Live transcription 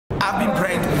I've been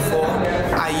pranked before.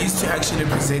 I used to actually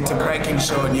present a pranking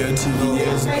show on YoTV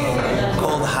years ago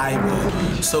called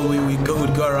Hyper. So we would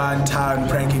go around town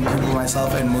pranking people.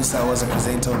 Myself and Musa was a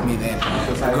presenter with me then.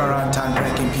 We'd go around town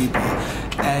pranking people.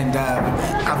 And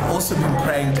I've also been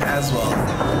pranked as well.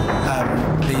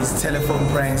 These telephone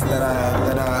pranks that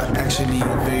are actually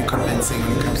very convincing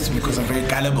when it comes to me because I'm very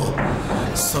gullible.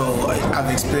 So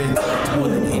I've experienced it more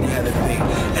than any other thing.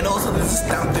 And also there's this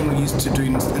dumb thing we used to do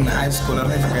in high school. I don't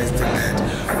know if you guys did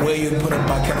that, where you put a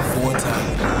bucket of water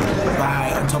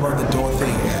on top of the door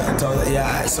thing.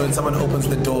 Yeah, so when someone opens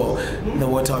the door, the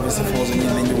water obviously falls on you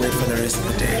and then you wait for the rest of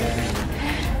the day.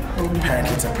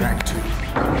 Apparently it's a prank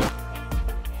too.